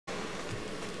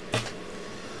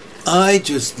I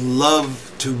just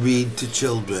love to read to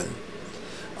children.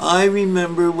 I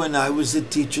remember when I was a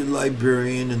teacher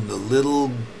librarian and the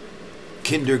little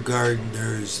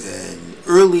kindergartners and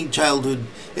early childhood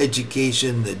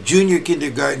education, the junior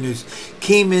kindergartners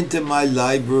came into my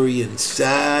library and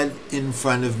sat in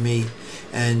front of me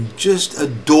and just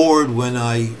adored when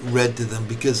I read to them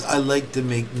because I like to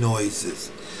make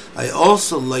noises. I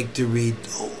also like to read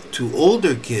to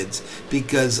older kids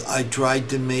because I tried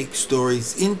to make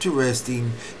stories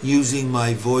interesting using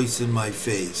my voice and my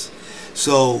face.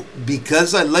 So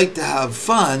because I like to have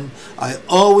fun, I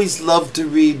always love to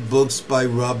read books by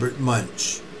Robert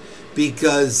Munsch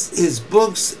because his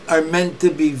books are meant to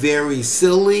be very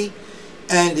silly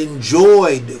and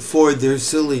enjoyed for their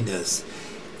silliness.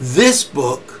 This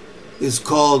book is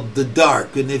called The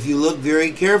Dark, and if you look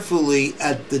very carefully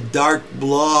at the dark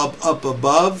blob up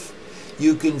above,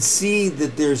 you can see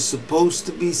that there's supposed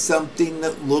to be something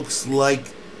that looks like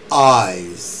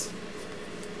eyes.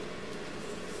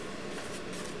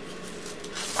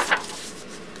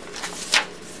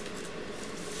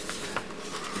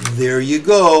 There you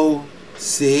go.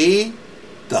 See?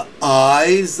 The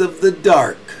eyes of the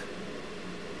dark.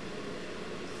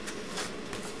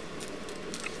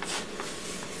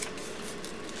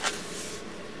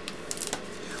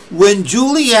 When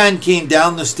Julianne came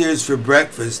down the stairs for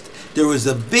breakfast, there was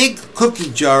a big cookie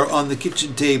jar on the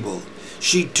kitchen table.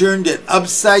 She turned it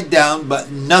upside down,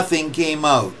 but nothing came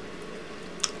out.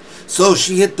 So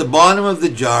she hit the bottom of the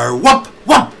jar, whump,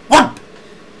 whump, whump,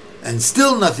 and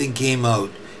still nothing came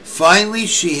out. Finally,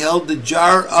 she held the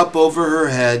jar up over her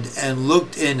head and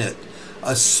looked in it.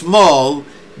 A small,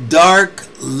 dark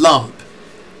lump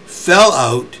fell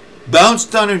out,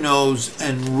 bounced on her nose,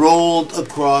 and rolled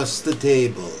across the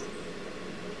table.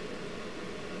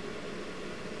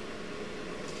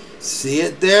 See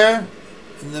it there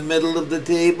in the middle of the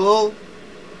table?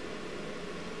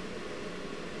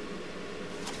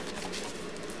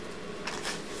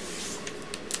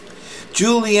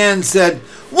 Julianne said,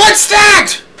 "What's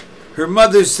that?" Her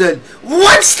mother said,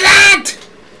 "What's that?"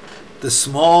 The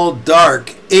small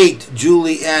dark ate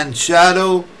Julianne's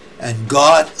shadow and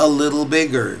got a little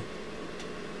bigger.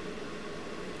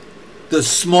 The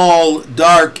small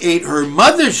dark ate her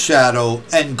mother's shadow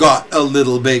and got a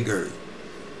little bigger.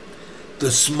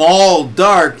 The small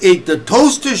dark ate the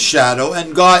toaster's shadow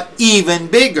and got even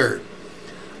bigger.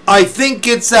 "I think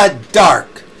it's a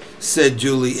dark," said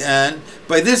Julianne.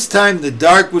 By this time the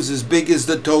dark was as big as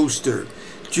the toaster.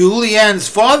 Julianne's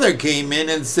father came in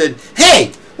and said,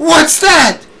 "Hey, what's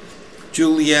that?"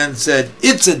 Julianne said,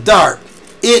 "It's a dark.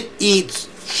 It eats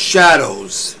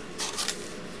shadows."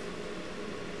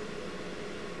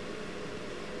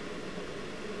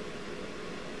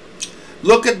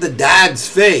 Look at the dad's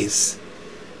face.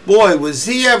 Boy, was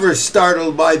he ever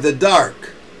startled by the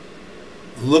dark.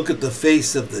 Look at the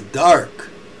face of the dark.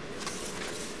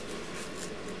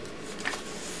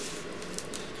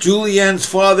 Julianne's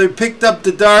father picked up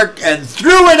the dark and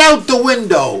threw it out the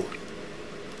window.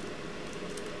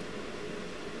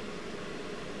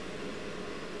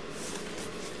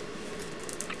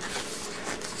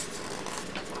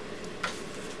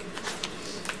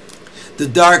 The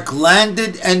dark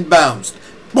landed and bounced,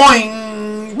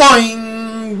 boing,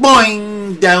 boing,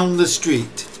 boing, down the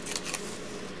street.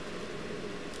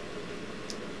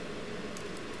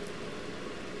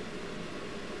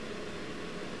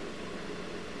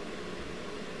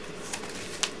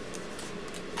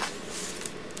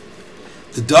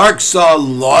 The dark saw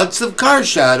lots of car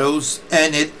shadows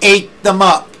and it ate them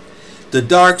up. The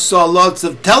dark saw lots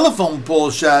of telephone pole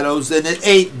shadows and it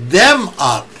ate them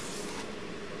up.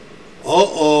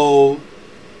 Uh-oh,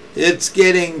 it's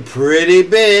getting pretty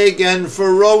big and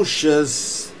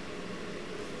ferocious.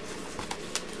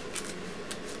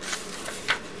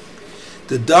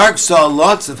 The dark saw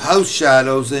lots of house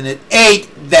shadows and it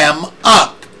ate them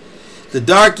up. The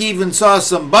dark even saw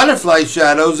some butterfly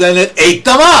shadows and it ate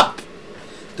them up.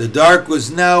 The dark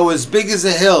was now as big as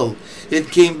a hill.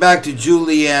 It came back to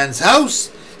Julianne's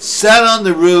house, sat on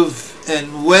the roof,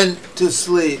 and went to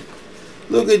sleep.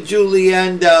 Look at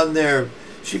Julianne down there.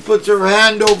 She puts her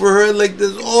hand over her head like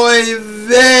this. Oy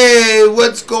vey,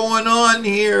 what's going on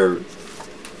here?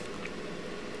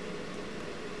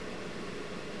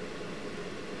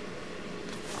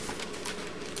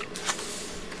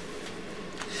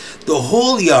 The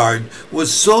whole yard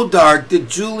was so dark that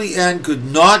Julianne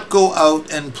could not go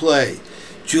out and play.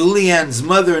 Julianne's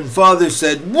mother and father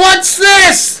said, "What's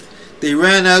this?" They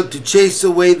ran out to chase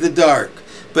away the dark.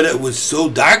 But it was so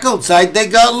dark outside they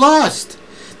got lost.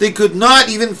 They could not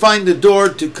even find the door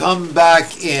to come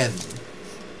back in.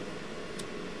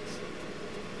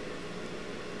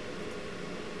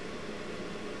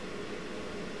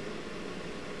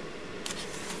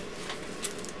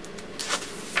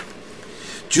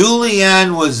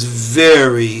 Julianne was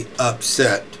very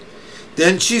upset.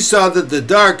 Then she saw that the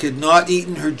dark had not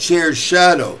eaten her chair's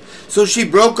shadow, so she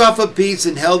broke off a piece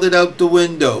and held it out the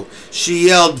window. She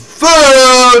yelled,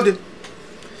 "Food!"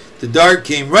 The dark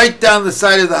came right down the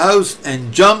side of the house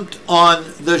and jumped on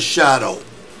the shadow.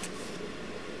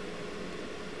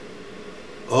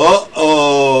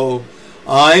 Uh-oh,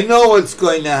 I know what's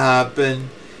going to happen.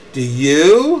 Do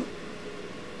you?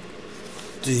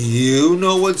 Do you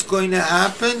know what's going to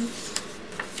happen?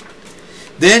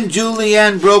 Then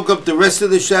Julianne broke up the rest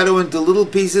of the shadow into little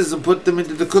pieces and put them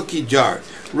into the cookie jar.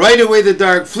 Right away the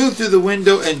dark flew through the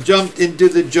window and jumped into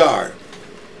the jar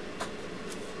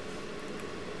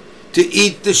to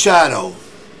eat the shadow.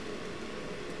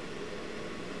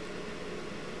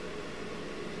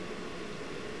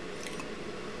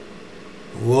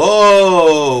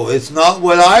 Whoa, it's not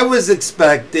what I was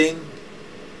expecting.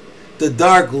 The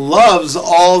dark loves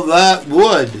all that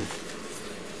wood.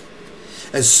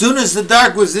 As soon as the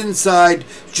dark was inside,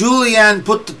 Julianne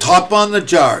put the top on the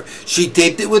jar. She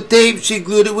taped it with tape, she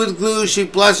glued it with glue, she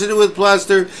plastered it with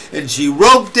plaster, and she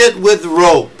roped it with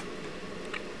rope.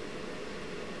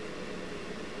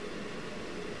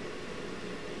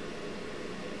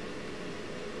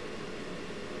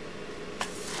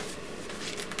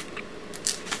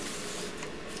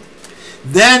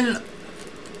 Then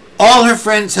all her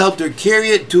friends helped her carry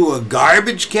it to a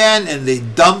garbage can and they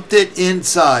dumped it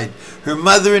inside. Her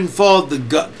mother-in-law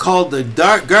called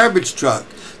the garbage truck.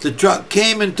 The truck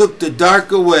came and took the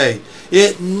dark away.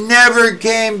 It never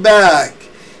came back.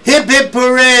 Hip hip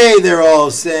hooray, they're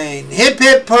all saying. Hip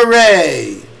hip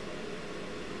hooray.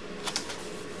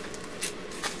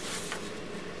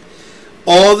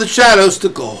 All the shadows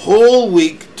took a whole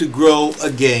week to grow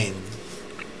again,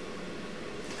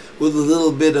 with a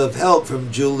little bit of help from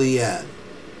Julianne.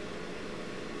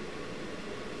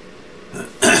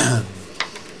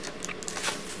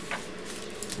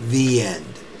 The end.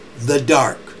 The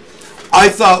dark. I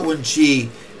thought when she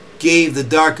gave the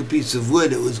dark a piece of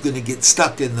wood, it was going to get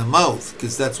stuck in the mouth,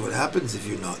 because that's what happens if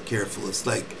you're not careful. It's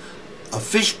like a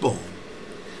fishbone.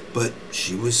 But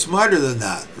she was smarter than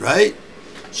that, right?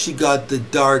 She got the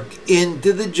dark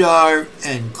into the jar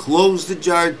and closed the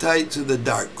jar tight so the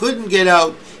dark couldn't get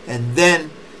out, and then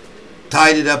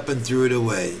tied it up and threw it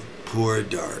away. Poor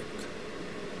dark.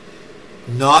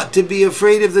 Not to be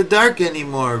afraid of the dark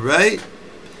anymore, right?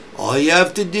 All you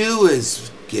have to do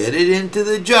is get it into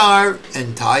the jar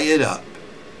and tie it up.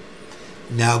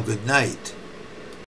 Now, good night.